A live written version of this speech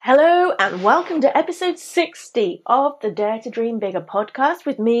Hello and welcome to episode 60 of the Dare to Dream Bigger podcast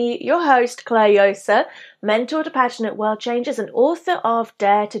with me, your host, Claire Yosa, mentor to passionate world changers and author of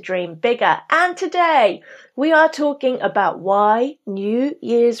Dare to Dream Bigger. And today we are talking about why New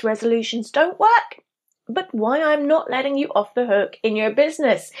Year's resolutions don't work, but why I'm not letting you off the hook in your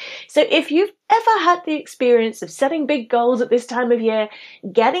business. So if you've ever had the experience of setting big goals at this time of year,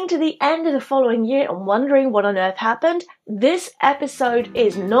 getting to the end of the following year and wondering what on earth happened, this episode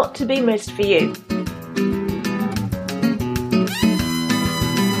is not to be missed for you.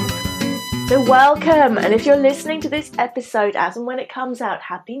 So welcome, and if you're listening to this episode as and when it comes out,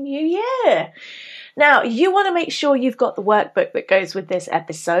 Happy New Year! Now, you want to make sure you've got the workbook that goes with this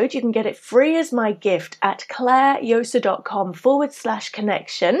episode. You can get it free as my gift at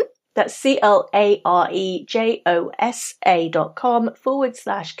clairejosa.com/connection. That's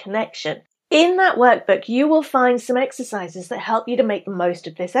CLAREJOSA.com/connection. In that workbook, you will find some exercises that help you to make the most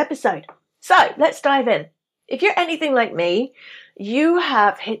of this episode. So, let's dive in. If you're anything like me, you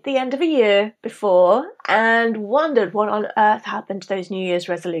have hit the end of a year before and wondered what on earth happened to those New Year's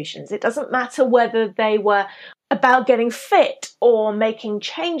resolutions. It doesn't matter whether they were about getting fit or making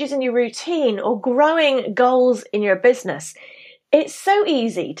changes in your routine or growing goals in your business. It's so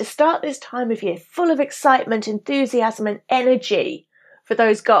easy to start this time of year full of excitement, enthusiasm, and energy for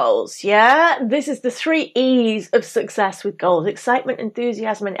those goals. Yeah, this is the 3 E's of success with goals: excitement,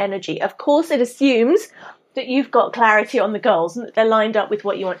 enthusiasm, and energy. Of course, it assumes that you've got clarity on the goals and that they're lined up with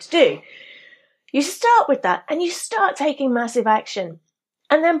what you want to do. You start with that and you start taking massive action.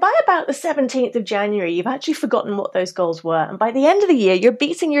 And then by about the 17th of January, you've actually forgotten what those goals were. And by the end of the year, you're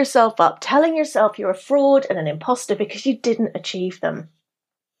beating yourself up, telling yourself you're a fraud and an imposter because you didn't achieve them.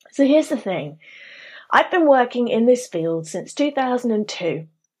 So here's the thing. I've been working in this field since 2002,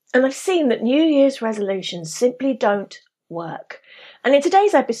 and I've seen that New Year's resolutions simply don't work. And in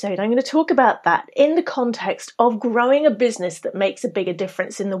today's episode, I'm going to talk about that in the context of growing a business that makes a bigger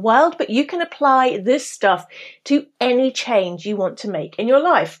difference in the world, but you can apply this stuff to any change you want to make in your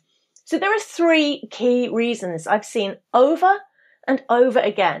life. So there are 3 key reasons I've seen over and over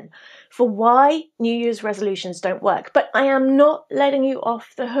again for why New Year's resolutions don't work. But I am not letting you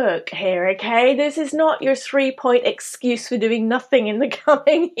off the hook here, okay? This is not your 3-point excuse for doing nothing in the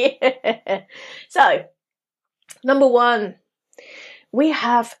coming year. So, number 1. We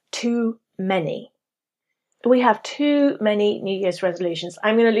have too many. We have too many New Year's resolutions.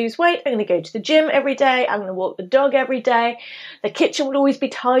 I'm going to lose weight. I'm going to go to the gym every day. I'm going to walk the dog every day. The kitchen will always be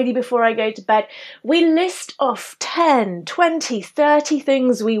tidy before I go to bed. We list off 10, 20, 30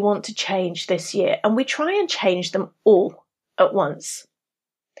 things we want to change this year, and we try and change them all at once.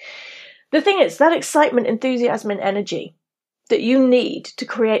 The thing is, that excitement, enthusiasm, and energy that you need to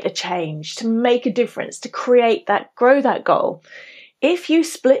create a change, to make a difference, to create that, grow that goal, if you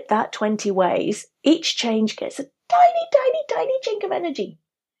split that 20 ways, each change gets a tiny, tiny, tiny chink of energy.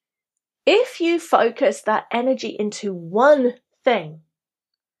 If you focus that energy into one thing,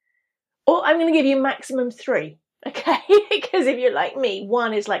 or I'm going to give you maximum 3, okay? Because if you're like me,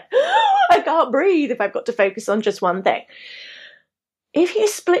 1 is like, I can't breathe if I've got to focus on just one thing. If you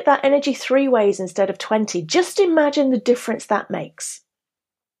split that energy 3 ways instead of 20, just imagine the difference that makes.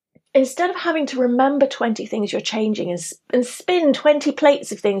 Instead of having to remember 20 things you're changing and spin 20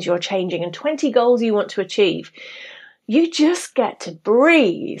 plates of things you're changing and 20 goals you want to achieve, you just get to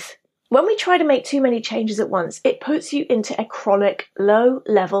breathe. When we try to make too many changes at once, it puts you into a chronic,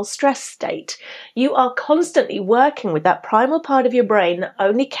 low-level stress state. You are constantly working with that primal part of your brain that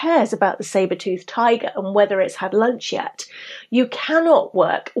only cares about the saber-toothed tiger and whether it's had lunch yet. You cannot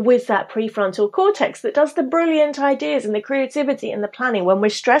work with that prefrontal cortex that does the brilliant ideas and the creativity and the planning. When we're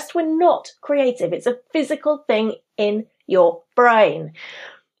stressed, we're not creative. It's a physical thing in your brain.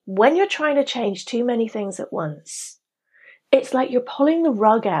 When you're trying to change too many things at once, it's like you're pulling the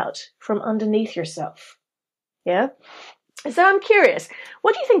rug out from underneath yourself. Yeah? So I'm curious,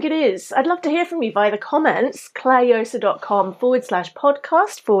 what do you think it is? I'd love to hear from you via the comments,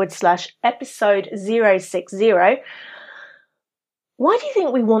 clairejosa.com/podcast/episode 060. Why do you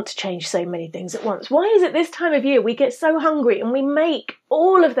think we want to change so many things at once? Why is it this time of year we get so hungry and we make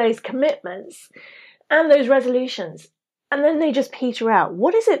all of those commitments and those resolutions and then they just peter out?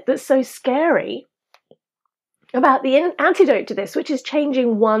 What is it that's so scary about the antidote to this, which is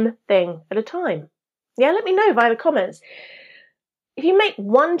changing one thing at a time? Yeah, let me know via the comments. If you make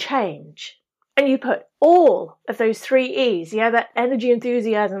one change and you put all of those 3 E's, yeah, that energy,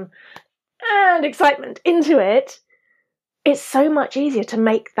 enthusiasm, and excitement into it, it's so much easier to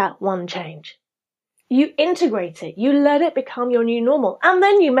make that one change. You integrate it, you let it become your new normal, and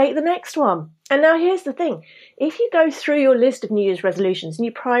then you make the next one. And now here's the thing. If you go through your list of New Year's resolutions and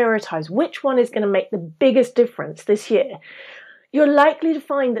you prioritize which one is going to make the biggest difference this year, you're likely to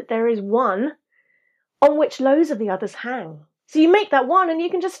find that there is one on which loads of the others hang. So you make that one and you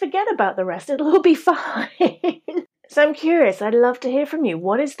can just forget about the rest. It'll all be fine. So I'm curious, I'd love to hear from you.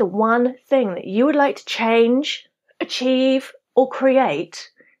 What is the one thing that you would like to change, achieve, or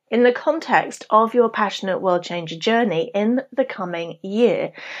create in the context of your passionate world changer journey in the coming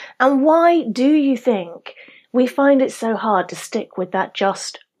year? And why do you think we find it so hard to stick with that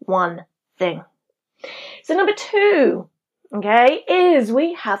just one thing? So number 2, okay, is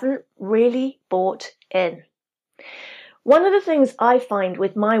we haven't really bought in. One of the things I find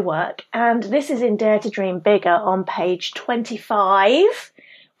with my work, and this is in Dare to Dream Bigger on page 25,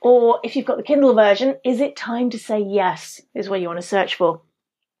 or if you've got the Kindle version, Is It Time to Say Yes, is where you want to search for.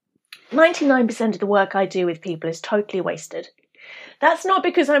 99% of the work I do with people is totally wasted. That's not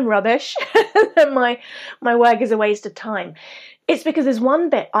because I'm rubbish and my work is a waste of time. It's because there's one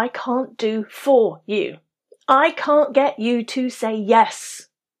bit I can't do for you. I can't get you to say yes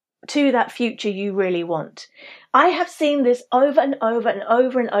to that future you really want. I have seen this over and over and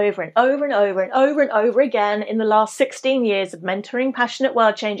over and over and over and over and over and over again in the last 16 years of mentoring passionate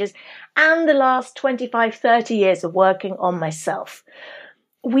world changers and the last 25, 30 years of working on myself.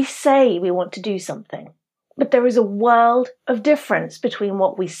 We say we want to do something, but there is a world of difference between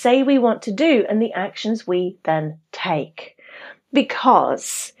what we say we want to do and the actions we then take.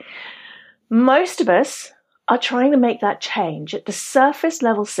 Because most of us are trying to make that change at the surface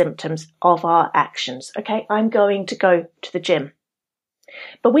level symptoms of our actions. Okay, I'm going to go to the gym.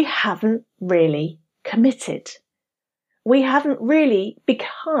 But we haven't really committed. We haven't really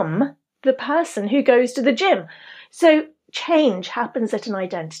become the person who goes to the gym. So change happens at an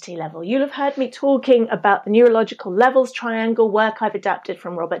identity level. You'll have heard me talking about the neurological levels triangle, work I've adapted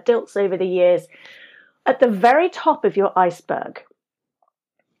from Robert Dilts over the years. At the very top of your iceberg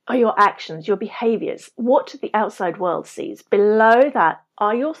are your actions, your behaviors, what the outside world sees. Below that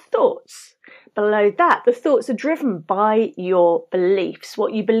are your thoughts. Below that, the thoughts are driven by your beliefs,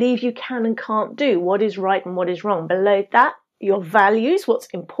 what you believe you can and can't do, what is right and what is wrong. Below that, your values, what's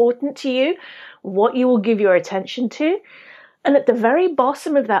important to you, what you will give your attention to. And at the very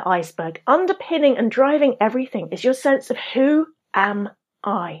bottom of that iceberg, underpinning and driving everything, is your sense of who am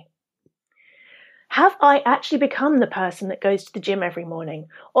I? Have I actually become the person that goes to the gym every morning?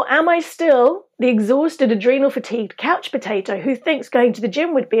 Or am I still the exhausted, adrenal-fatigued couch potato who thinks going to the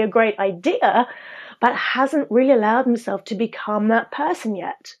gym would be a great idea, but hasn't really allowed himself to become that person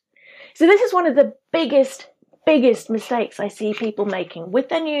yet? So this is one of the biggest mistakes I see people making with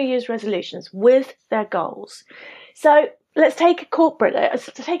their New Year's resolutions, with their goals. So let's take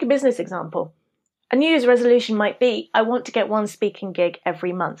a business example. A New Year's resolution might be, I want to get one speaking gig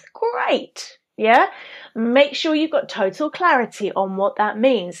every month. Great. Yeah? Make sure you've got total clarity on what that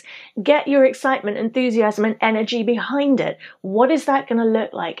means. Get your excitement, enthusiasm, and energy behind it. What is that going to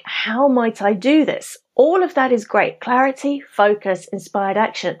look like? How might I do this? All of that is great. Clarity, focus, inspired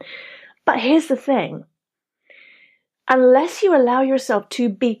action. But here's the thing. Unless you allow yourself to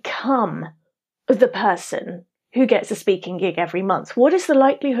become the person who gets a speaking gig every month, what is the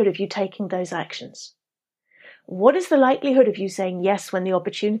likelihood of you taking those actions? What is the likelihood of you saying yes when the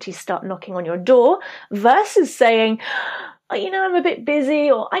opportunities start knocking on your door versus saying, oh, I'm a bit busy,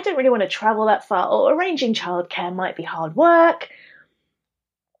 or I don't really want to travel that far, or arranging childcare might be hard work?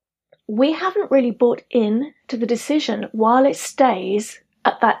 We haven't really bought in to the decision while it stays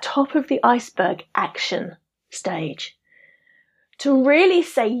at that top of the iceberg action stage. To really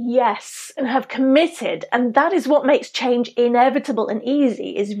say yes and have committed, and that is what makes change inevitable and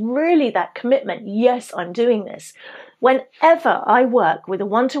easy, is really that commitment. Yes, I'm doing this. Whenever I work with a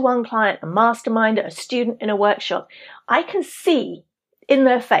one-to-one client, a mastermind, a student in a workshop, I can see in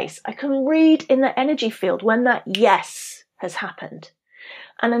their face, I can read in their energy field when that yes has happened.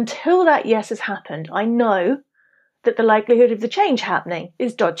 And until that yes has happened, I know that the likelihood of the change happening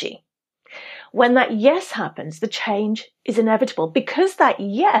is dodgy. When that yes happens, the change is inevitable because that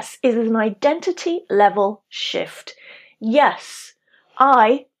yes is an identity level shift. Yes,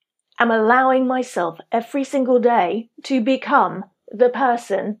 I am allowing myself every single day to become the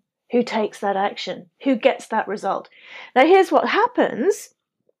person who takes that action, who gets that result. Now, here's what happens.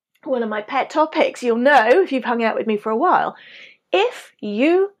 One of my pet topics, you'll know if you've hung out with me for a while. If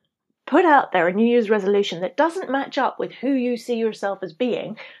you put out there a New Year's resolution that doesn't match up with who you see yourself as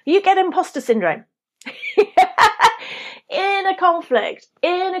being, you get imposter syndrome. inner conflict,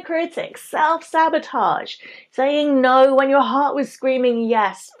 inner critic, self-sabotage, saying no when your heart was screaming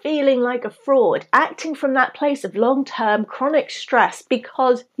yes, feeling like a fraud, acting from that place of long-term chronic stress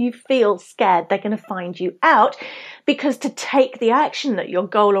because you feel scared they're going to find you out, because to take the action that your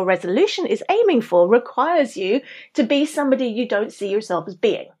goal or resolution is aiming for requires you to be somebody you don't see yourself as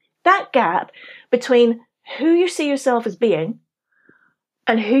being. That gap between who you see yourself as being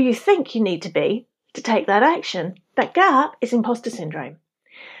and who you think you need to be to take that action, that gap is imposter syndrome.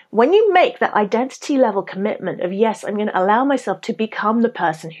 When you make that identity level commitment of, yes, I'm going to allow myself to become the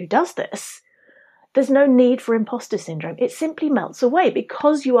person who does this, there's no need for imposter syndrome. It simply melts away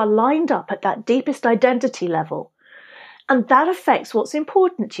because you are lined up at that deepest identity level. And that affects what's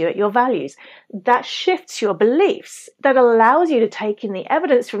important to you at your values. That shifts your beliefs. That allows you to take in the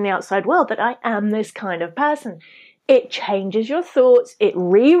evidence from the outside world that I am this kind of person. It changes your thoughts, it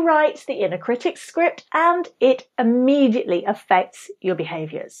rewrites the inner critic script, and it immediately affects your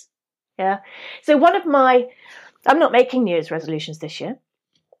behaviors. Yeah. So I'm not making New Year's resolutions this year.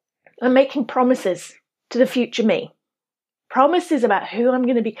 I'm making promises to the future me. Promises about who I'm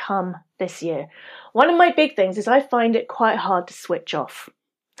going to become this year. One of my big things is I find it quite hard to switch off.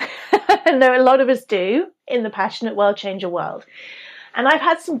 I know a lot of us do in the Passionate World Changer world. And I've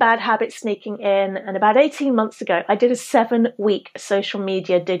had some bad habits sneaking in. And about 18 months ago, I did a 7-week social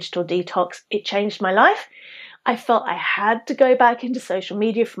media digital detox. It changed my life. I felt I had to go back into social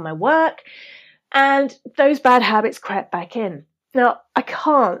media for my work. And those bad habits crept back in. Now, I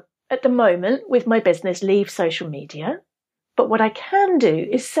can't, at the moment, with my business, leave social media. But what I can do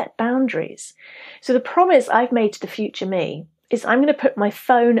is set boundaries. So the promise I've made to the future me is I'm going to put my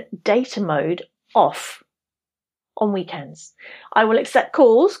phone data mode off on weekends. I will accept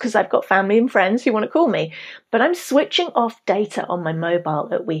calls because I've got family and friends who want to call me, but I'm switching off data on my mobile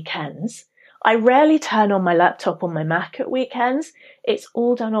at weekends. I rarely turn on my laptop or my Mac at weekends. It's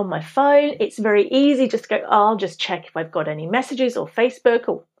all done on my phone. It's very easy just to go, I'll just check if I've got any messages or Facebook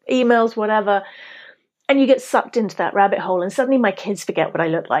or emails, whatever. And you get sucked into that rabbit hole and suddenly my kids forget what I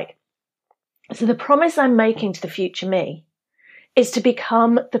look like. So the promise I'm making to the future me is to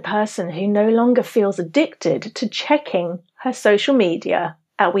become the person who no longer feels addicted to checking her social media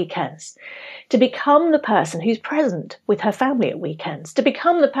at weekends, to become the person who's present with her family at weekends, to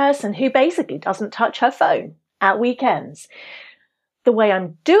become the person who basically doesn't touch her phone at weekends. The way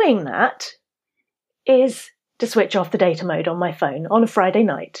I'm doing that is to switch off the data mode on my phone on a Friday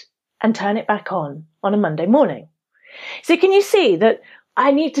night and turn it back on a Monday morning. So can you see that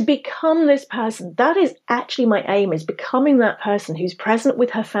I need to become this person? That is actually my aim, is becoming that person who's present with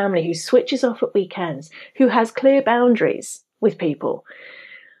her family, who switches off at weekends, who has clear boundaries with people.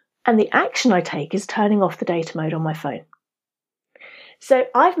 And the action I take is turning off the data mode on my phone. So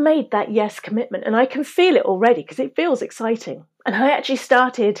I've made that yes commitment and I can feel it already because it feels exciting. And I actually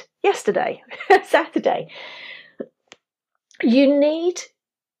started yesterday, Saturday. You need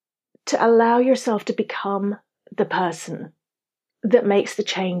to allow yourself to become the person that makes the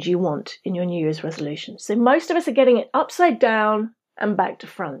change you want in your New Year's resolution. So most of us are getting it upside down and back to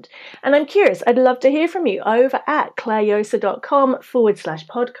front. And I'm curious, I'd love to hear from you over at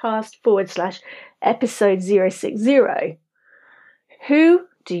clairejosa.com/podcast/episode 060. Who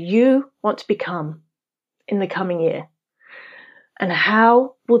do you want to become in the coming year? And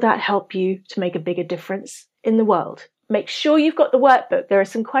how will that help you to make a bigger difference in the world? Make sure you've got the workbook. There are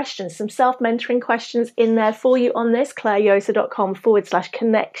some questions, some self-mentoring questions in there for you on this,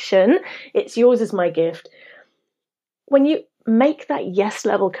 clairejosa.com/connection. It's yours as my gift. When you make that yes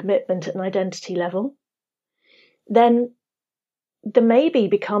level commitment at an identity level, then the maybe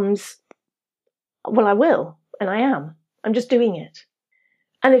becomes, well, I will, and I am. I'm just doing it.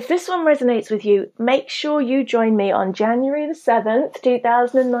 And if this one resonates with you, make sure you join me on January the 7th,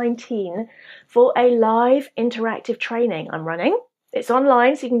 2019 for a live interactive training I'm running. It's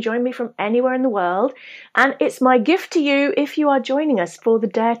online, so you can join me from anywhere in the world. And it's my gift to you if you are joining us for the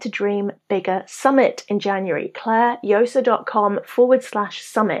Dare to Dream Bigger Summit in January,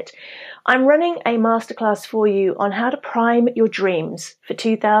 clairejosa.com/summit. I'm running a masterclass for you on how to prime your dreams for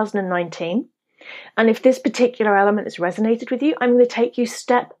 2019. And if this particular element has resonated with you, I'm going to take you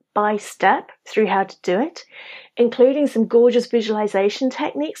step by step through how to do it, including some gorgeous visualization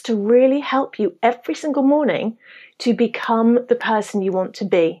techniques to really help you every single morning to become the person you want to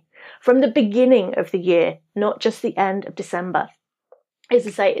be from the beginning of the year, not just the end of December. As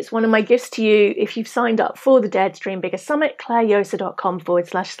I say, it's one of my gifts to you. If you've signed up for the Dare to Dream Bigger Summit,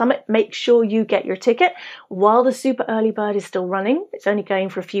 clairejosa.com/summit, make sure you get your ticket while the super early bird is still running. It's only going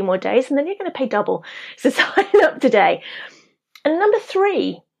for a few more days and then you're going to pay double. So sign up today. And number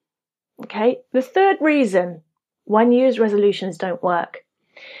 3, okay, the third reason why New Year's resolutions don't work.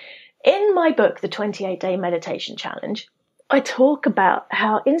 In my book, The 28-Day Meditation Challenge, I talk about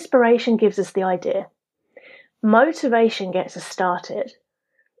how inspiration gives us the idea. Motivation gets us started,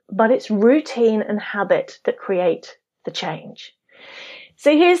 but it's routine and habit that create the change.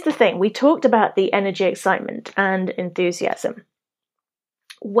 So here's the thing. We talked about the energy, excitement, and enthusiasm.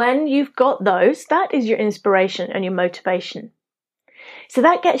 When you've got those, that is your inspiration and your motivation. So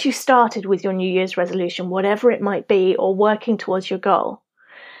that gets you started with your New Year's resolution, whatever it might be, or working towards your goal.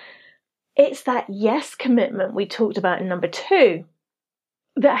 It's that yes commitment we talked about in number 2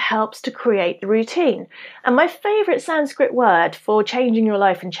 that helps to create the routine. And my favorite Sanskrit word for changing your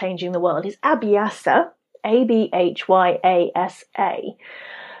life and changing the world is abhyasa, ABHYASA.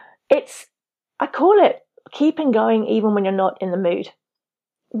 I call it keeping going even when you're not in the mood.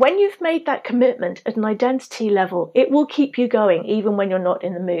 When you've made that commitment at an identity level, it will keep you going even when you're not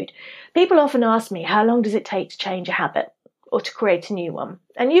in the mood. People often ask me, how long does it take to change a habit or to create a new one?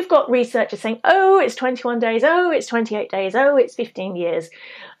 And you've got researchers saying, oh, it's 21 days, oh, it's 28 days, oh, it's 15 years.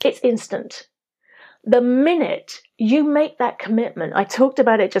 It's instant. The minute you make that commitment, I talked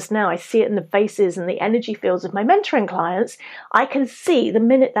about it just now, I see it in the faces and the energy fields of my mentoring clients, I can see the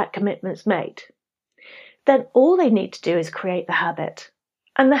minute that commitment's made. Then all they need to do is create the habit.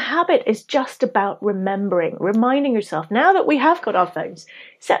 And the habit is just about reminding yourself. Now that we have got our phones,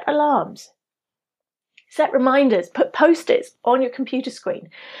 set alarms, set reminders, put post-its on your computer screen.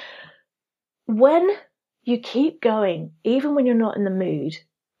 When you keep going, even when you're not in the mood,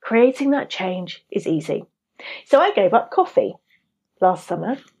 creating that change is easy. So I gave up coffee last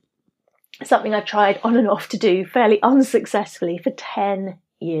summer, something I tried on and off to do fairly unsuccessfully for 10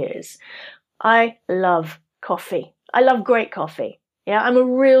 years. I love coffee. I love great coffee. Yeah, I'm a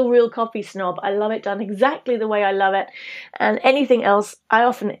real coffee snob. I love it done exactly the way I love it. And anything else, I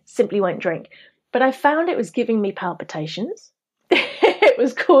often simply won't drink. But I found it was giving me palpitations. It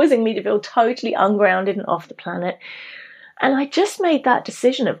was causing me to feel totally ungrounded and off the planet. And I just made that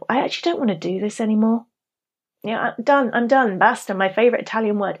decision of, I actually don't want to do this anymore. Yeah, I'm done. Basta, my favorite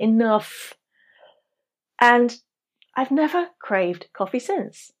Italian word, enough. And I've never craved coffee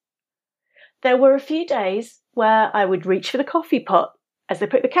since. There were a few days where I would reach for the coffee pot as they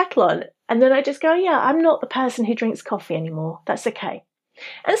put the kettle on, and then I just go, yeah, I'm not the person who drinks coffee anymore. That's okay.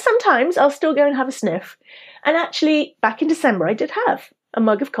 And sometimes I'll still go and have a sniff. And actually, back in December, I did have a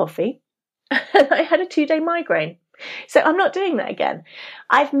mug of coffee, and I had a 2-day migraine. So I'm not doing that again.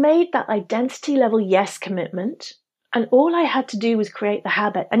 I've made that identity level yes commitment, and all I had to do was create the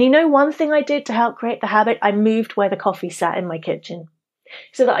habit. And you know one thing I did to help create the habit? I moved where the coffee sat in my kitchen,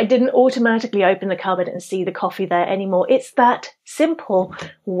 so that I didn't automatically open the cupboard and see the coffee there anymore. It's that simple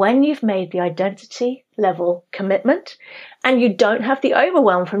when you've made the identity level commitment and you don't have the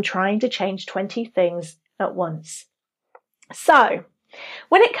overwhelm from trying to change 20 things at once. So,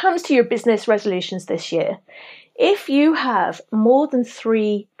 when it comes to your business resolutions this year, if you have more than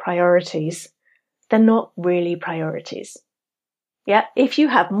 3 priorities, they're not really priorities. Yeah, if you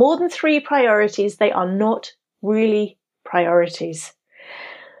have more than 3 priorities, they are not really priorities.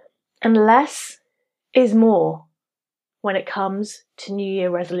 And less is more when it comes to New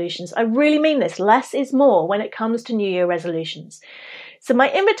Year resolutions. I really mean this. Less is more when it comes to New Year resolutions. So my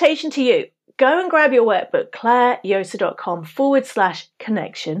invitation to you, go and grab your workbook,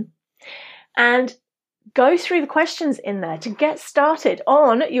 clairejosa.com/connection, and go through the questions in there to get started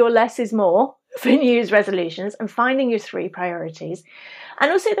on your less is more for New Year's resolutions and finding your 3 priorities.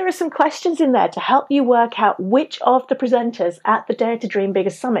 And also there are some questions in there to help you work out which of the presenters at the Dare to Dream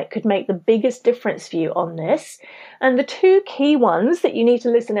Bigger Summit could make the biggest difference for you on this. And the 2 key ones that you need to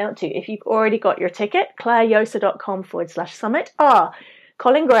listen out to if you've already got your ticket, clairejosa.com/summit, are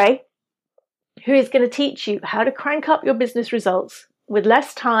Colin Gray, who is going to teach you how to crank up your business results with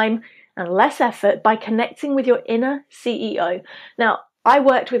less time and less effort by connecting with your inner CEO. Now, I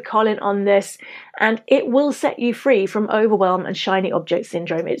worked with Colin on this, and it will set you free from overwhelm and shiny object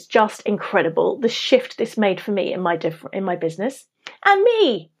syndrome. It's just incredible, the shift this made for me in my business. And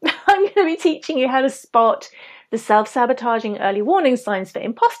me! I'm going to be teaching you how to spot the self-sabotaging early warning signs for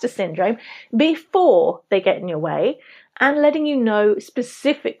imposter syndrome before they get in your way, and letting you know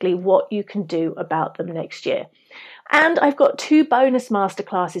specifically what you can do about them next year. And I've got 2 bonus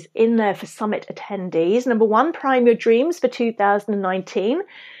masterclasses in there for Summit attendees. Number 1, Prime Your Dreams for 2019,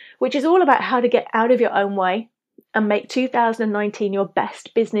 which is all about how to get out of your own way and make 2019 your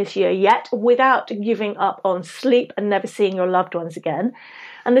best business year yet without giving up on sleep and never seeing your loved ones again.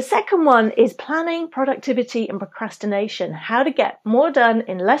 And the second one is Planning, Productivity and Procrastination, how to get more done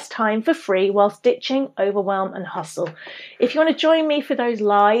in less time for free whilst ditching overwhelm and hustle. If you want to join me for those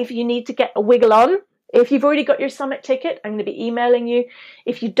live, you need to get a wiggle on If you've already got your summit ticket, I'm going to be emailing you.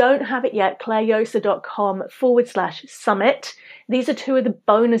 If you don't have it yet, clairejosa.com/summit. These are 2 of the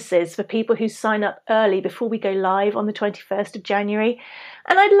bonuses for people who sign up early before we go live on the 21st of January.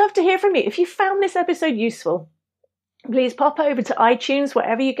 And I'd love to hear from you. If you found this episode useful, please pop over to iTunes,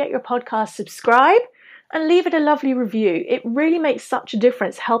 wherever you get your podcast, subscribe, and leave it a lovely review. It really makes such a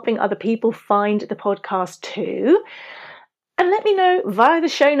difference helping other people find the podcast too. And let me know via the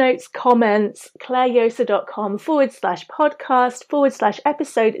show notes, comments,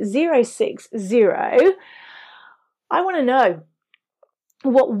 clairejosa.com/podcast/episode 060. I want to know,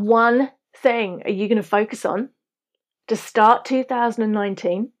 what one thing are you going to focus on to start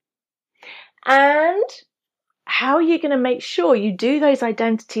 2019? And how are you going to make sure you do those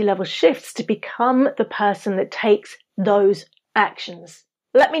identity level shifts to become the person that takes those actions?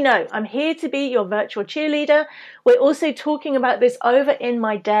 Let me know. I'm here to be your virtual cheerleader. We're also talking about this over in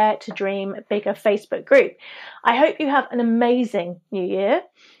my Dare to Dream Bigger Facebook group. I hope you have an amazing new year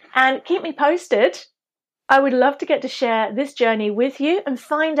and keep me posted. I would love to get to share this journey with you and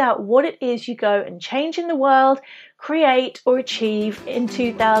find out what it is you go and change in the world, create or achieve in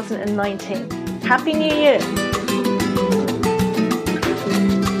 2019. Happy New Year!